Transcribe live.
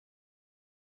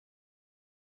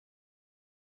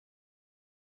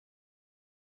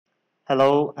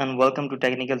Hello and welcome to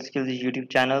Technical Skillz YouTube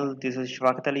channel. This is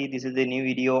Shafaqat Ali. This is the new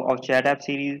video of chat app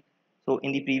series. So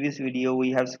in the previous video we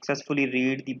have successfully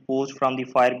read the post from the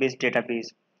Firebase database.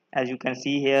 As you can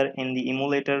see here in the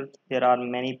emulator there are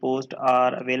many posts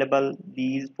are available.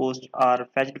 These posts are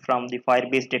fetched from the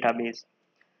Firebase database.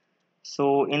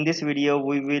 So in this video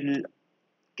we will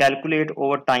calculate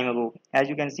over time ago. As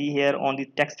you can see here on the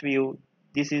text view,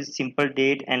 this is simple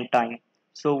date and time.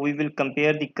 So we will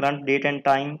compare the current date and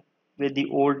time with the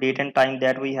old date and time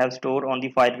that we have stored on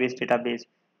the Firebase database.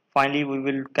 Finally, we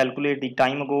will calculate the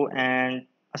time ago and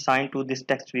assign to this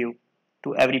text view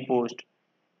to every post.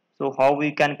 So how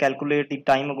we can calculate the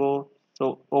time ago?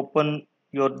 So open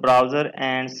your browser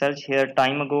and search here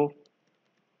time ago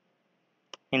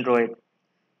Android.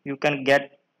 You can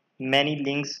get many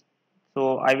links.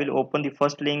 So I will open the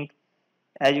first link.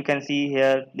 As you can see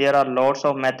here there are lots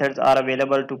of methods are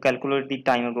available to calculate the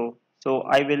time ago. So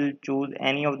I will choose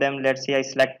any of them. Let's say I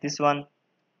select this one.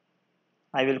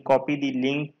 I will copy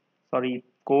the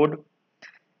code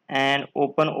and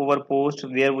open over post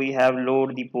where we have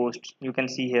load the post. You can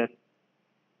see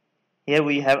here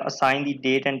we have assigned the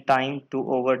date and time to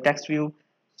our text view.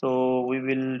 So we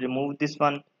will remove this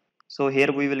one. So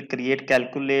here we will create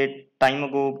calculate time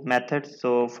ago method.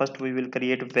 So first we will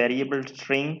create a variable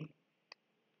string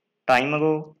time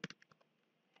ago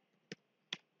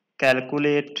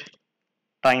calculate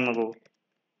time ago,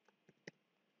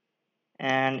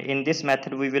 and in this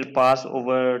method we will pass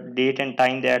over date and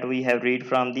time that we have read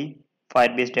from the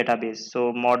Firebase database.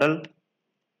 So model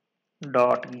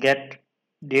dot get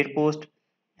date post,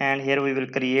 and here we will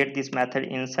create this method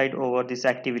inside over this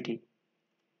activity.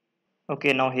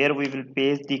 Okay, now here we will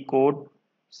paste the code.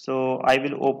 So I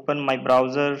will open my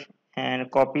browser and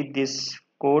copy this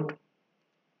code,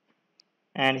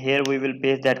 and here we will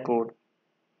paste that code.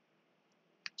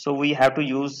 So we have to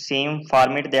use same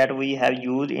format that we have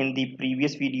used in the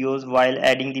previous videos while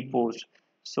adding the post.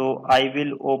 So I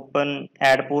will open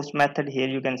add post method. Here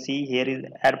you can see here is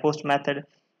add post method.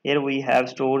 Here we have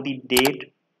stored the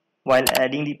date while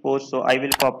adding the post. So I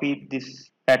will copy this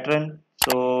pattern.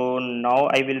 So now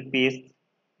I will paste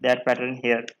that pattern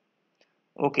here.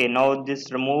 Okay, now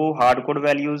this remove hardcode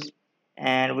values,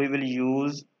 and we will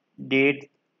use date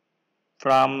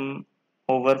from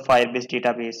over Firebase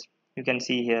database. You can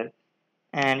see here,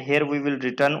 and here we will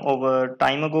return over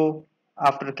time ago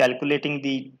after calculating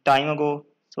the time ago.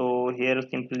 So here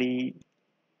simply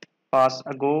pass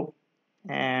ago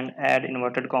and add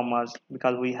inverted commas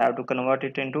because we have to convert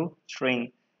it into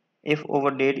string. If over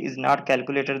date is not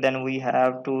calculated, then we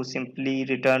have to simply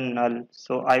return null.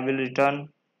 So I will return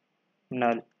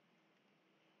null.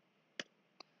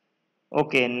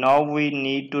 Okay, now we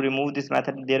need to remove this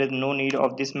method. There is no need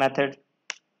of this method.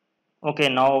 Okay,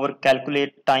 now our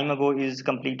calculate time ago is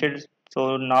completed.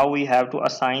 So now we have to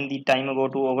assign the time ago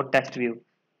to our text view.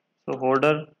 So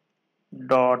holder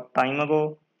dot time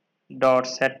ago dot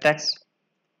set text,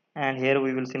 and here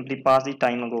we will simply pass the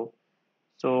time ago.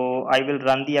 So I will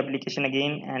run the application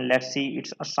again and let's see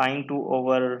it's assigned to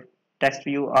our text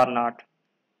view or not.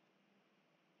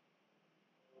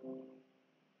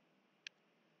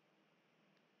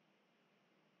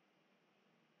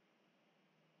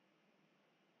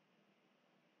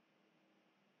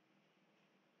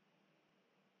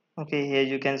 Okay, here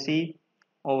you can see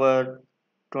over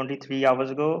 23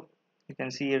 hours ago. You can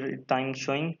see here time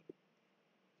showing.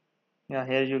 Yeah,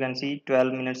 here you can see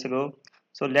 12 minutes ago.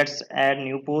 So let's add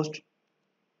new post.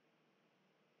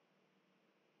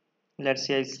 Let's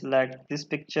say I select this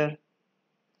picture,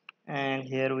 and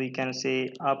here we can say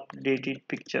updated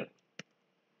picture,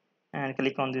 and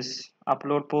click on this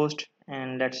upload post,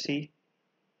 and let's see.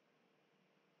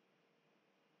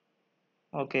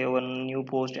 Okay, our new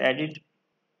post added.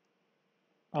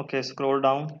 Okay, scroll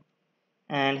down,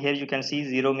 and here you can see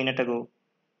 0 minute ago.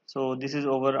 So this is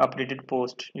our updated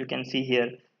post. You can see here.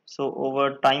 So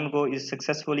our time ago is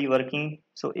successfully working.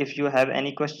 So if you have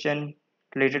any question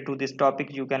related to this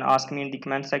topic, you can ask me in the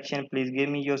comment section. Please give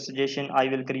me your suggestion. I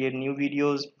will create new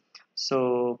videos.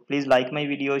 So please like my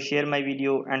video, share my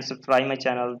video, and subscribe my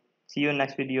channel. See you in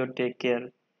next video. Take care.